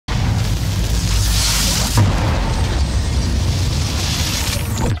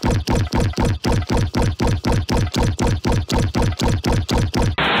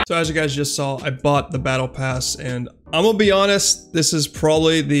So as you guys just saw, I bought the battle pass, and I'm gonna be honest, this is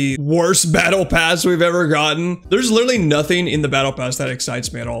probably the worst battle pass we've ever gotten. There's literally nothing in the battle pass that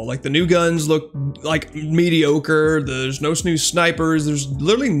excites me at all. Like, the new guns look like mediocre, there's no new snipers, there's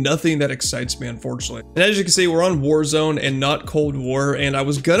literally nothing that excites me, unfortunately. And as you can see, we're on Warzone and not Cold War, and I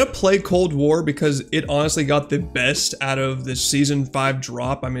was gonna play Cold War because it honestly got the best out of the Season 5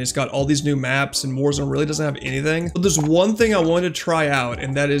 drop. I mean, it's got all these new maps, and Warzone really doesn't have anything. But there's one thing I wanted to try out,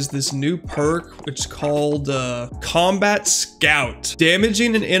 and that is this new perk, which is called Combat Scout.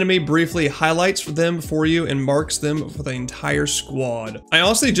 Damaging an enemy briefly highlights them for you and marks them for the entire squad. I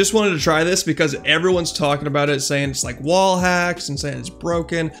honestly just wanted to try this because everyone's talking about it, saying it's like wall hacks and saying it's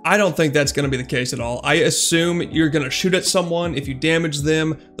broken. I don't think that's going to be the case at all. I assume you're going to shoot at someone. If you damage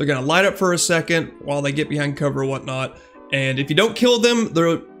them, they're going to light up for a second while they get behind cover or whatnot. And if you don't kill them,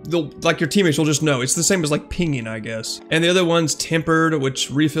 they'll like, your teammates will just know. It's the same as like pinging, I guess. And the other one's tempered,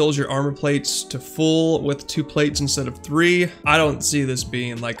 which refills your armor plates to full with 2 plates instead of 3. I don't see this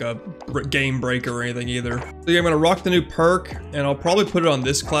being like a game breaker or anything either. So yeah, I'm gonna rock the new perk, and I'll probably put it on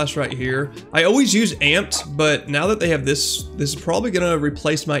this class right here. I always use amped, but now that they have this is probably gonna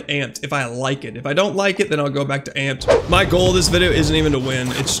replace my amped if I like it. If I don't like it, then I'll go back to amped. My goal of this video isn't even to win.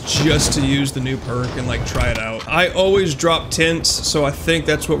 It's just to use the new perk and like try it out. I always drop tents, so I think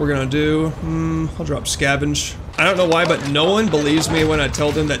that's what we're gonna do. I'll drop scavenge. I don't know why, but no one believes me when I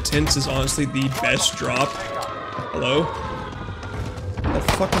tell them that tents is honestly the best drop. Hello? What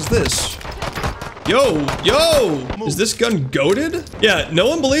the fuck is this? Yo! Is this gun goated? Yeah, no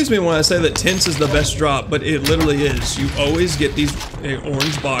one believes me when I say that tents is the best drop, but it literally is. You always get these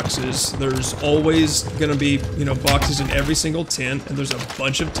orange boxes. There's always gonna be, you know, boxes in every single tent, and there's a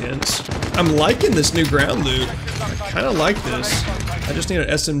bunch of tents. I'm liking this new ground loot. I kinda like this. I just need an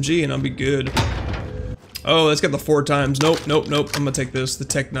SMG and I'll be good. Oh, that's got the 4 times. Nope. I'm gonna take this, the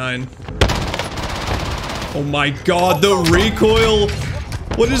Tech 9. Oh my god, the recoil!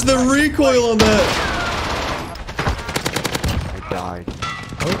 What is the recoil on that? I died.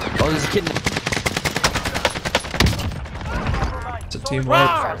 Oh, there's a kid. It's a team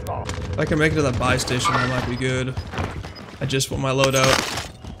wipe. If I can make it to that buy station, that might be good. I just want my loadout.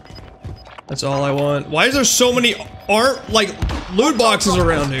 That's all I want. Why is there so many like loot boxes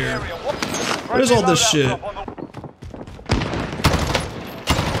around here? What is all this shit?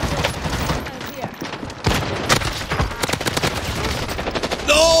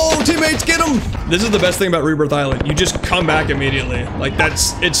 No, teammates, get him! This is the best thing about Rebirth Island. You just come back immediately. Like,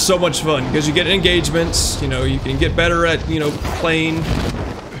 it's so much fun because you get engagements. You know, you can get better at, you know, playing.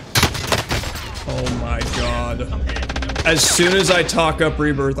 Oh my god. As soon as I talk up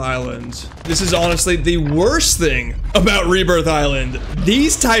Rebirth Island, this is honestly the worst thing about Rebirth Island.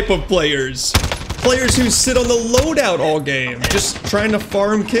 These type of players who sit on the loadout all game, just trying to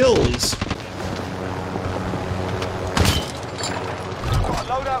farm kills.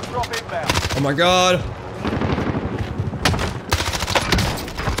 Oh my god.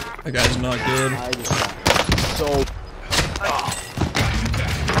 That guy's not good.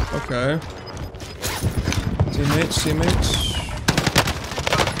 Okay.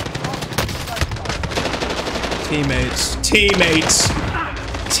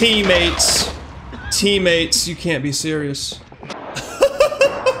 Teammates. You can't be serious.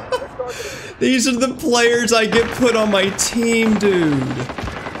 These are the players I get put on my team, dude.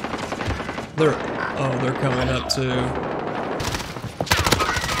 They're coming up too.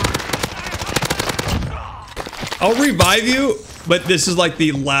 I'll revive you, but this is like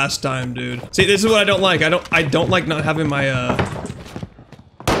the last time, dude. See, this is what I don't like. I don't like not having my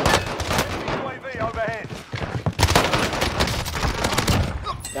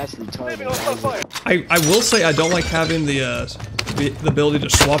That's retarded. I will say I don't like having the ability to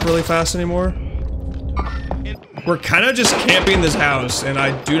swap really fast anymore. We're kind of just camping this house, and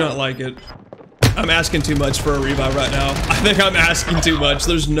I do not like it. I'm asking too much for a revive right now. I think I'm asking too much.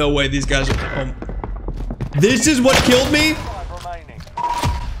 There's no way these guys are home. This is what killed me?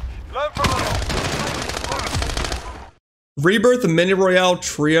 Rebirth and Mini Royale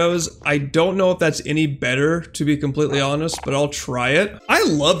trios, I don't know if that's any better, to be completely honest, but I'll try it. I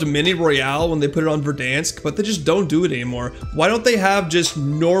loved Mini Royale when they put it on Verdansk, but they just don't do it anymore. Why don't they have just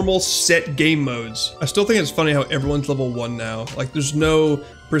normal set game modes? I still think it's funny how everyone's level 1 now. Like, there's no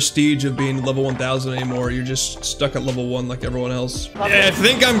prestige of being level 1000 anymore. You're just stuck at level 1 like everyone else. Yeah, I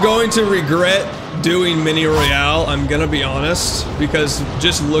think I'm going to regret doing Mini Royale, I'm gonna be honest, because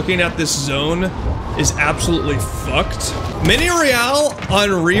just looking at this zone is absolutely fucked. Mini Royale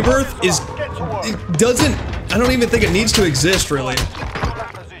on Rebirth I don't even think it needs to exist, really.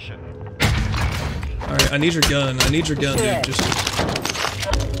 Alright, I need your gun, dude. Just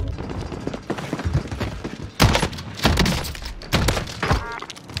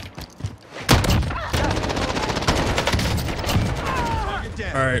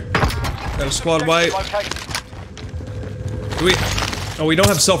Alright. Got a squad wipe. Do we... Oh, we don't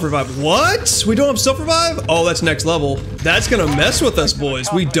have self-revive. What? We don't have self-revive? Oh, that's next level. That's gonna mess with us,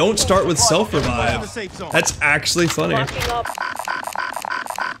 boys. We don't start with self-revive. That's actually funny.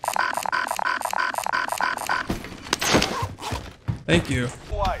 Thank you.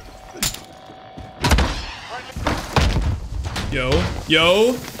 Yo.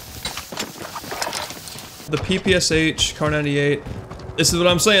 Yo. The PPSH, Car 98. This is what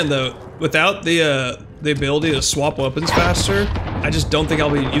I'm saying, though. Without the ability to swap weapons faster, I just don't think I'll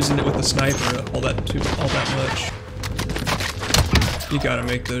be using it with the sniper all that much. You gotta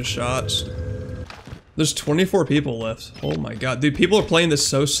make those shots. There's 24 people left. Oh my god, dude! People are playing this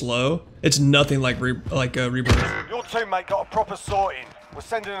so slow. It's nothing like Rebirth. Your teammate got a proper sorting. We're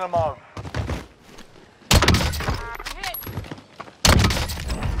sending them home.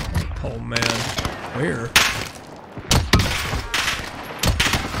 Oh man, where?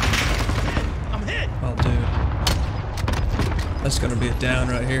 Oh, dude. That's gonna be a down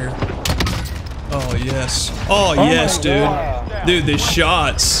right here. Oh, yes. Oh, yes, dude. Dude, the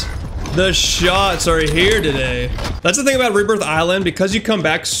shots. The shots are here today. That's the thing about Rebirth Island. Because you come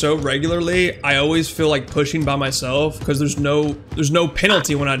back so regularly, I always feel like pushing by myself because there's no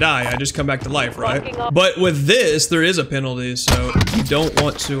penalty when I die. I just come back to life, right? But with this, there is a penalty, so you don't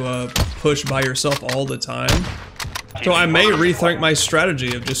want to push by yourself all the time. So I may rethink my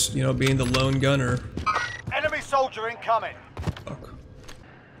strategy of just, you know, being the lone gunner. Enemy soldier incoming. Fuck.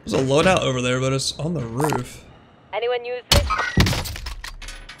 There's a loadout over there, but it's on the roof. Anyone use this?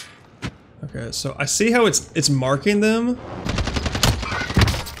 Okay, so I see how it's marking them.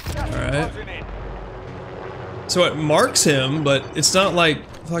 Alright. So it marks him, but it's not like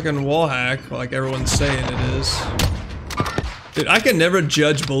fucking wall hack like everyone's saying it is. Dude, I can never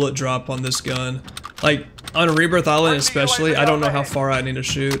judge bullet drop on this gun. Like, on Rebirth Island especially, I don't know how far I need to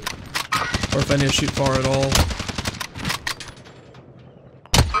shoot. Or if I need to shoot far at all.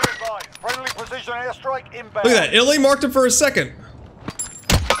 Look at that, it only marked him for a second.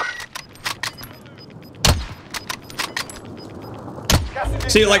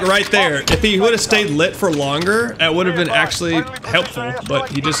 See, like right there, if he would have stayed lit for longer, that would have been actually helpful, but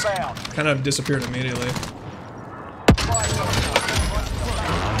he just kind of disappeared immediately.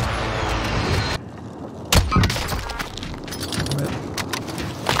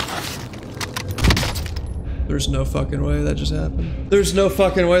 There's no fucking way that just happened. There's no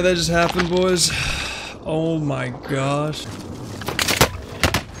fucking way that just happened, boys. Oh my gosh.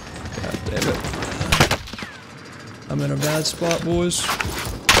 God damn it. I'm in a bad spot, boys.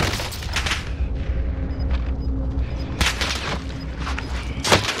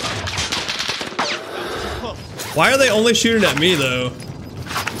 Why are they only shooting at me, though?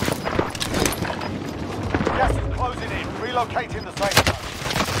 Gas is closing in. Relocating the safe zone.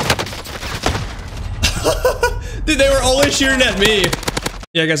 Dude, they were only shooting at me.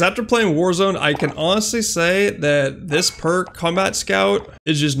 Yeah, guys, after playing Warzone, I can honestly say that this perk, Combat Scout,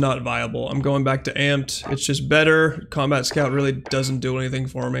 is just not viable. I'm going back to Amped. It's just better. Combat Scout really doesn't do anything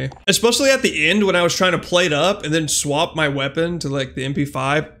for me. Especially at the end when I was trying to play it up and then swap my weapon to like the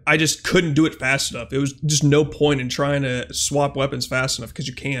MP5, I just couldn't do it fast enough. It was just no point in trying to swap weapons fast enough because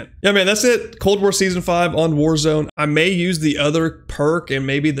you can't. Yeah, man, that's it. Cold War Season 5 on Warzone. I may use the other perk and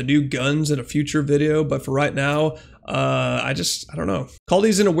maybe the new guns in a future video, but for right now, I don't know. Call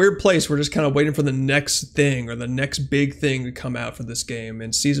these in a weird place. We're just kind of waiting for the next thing or the next big thing to come out for this game,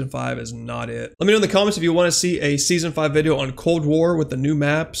 and Season 5 is not it. Let me know in the comments if you want to see a Season 5 video on Cold War with the new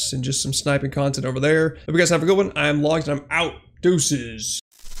maps and just some sniping content over there. Hope you guys have a good one. I am logged and I'm out. Deuces.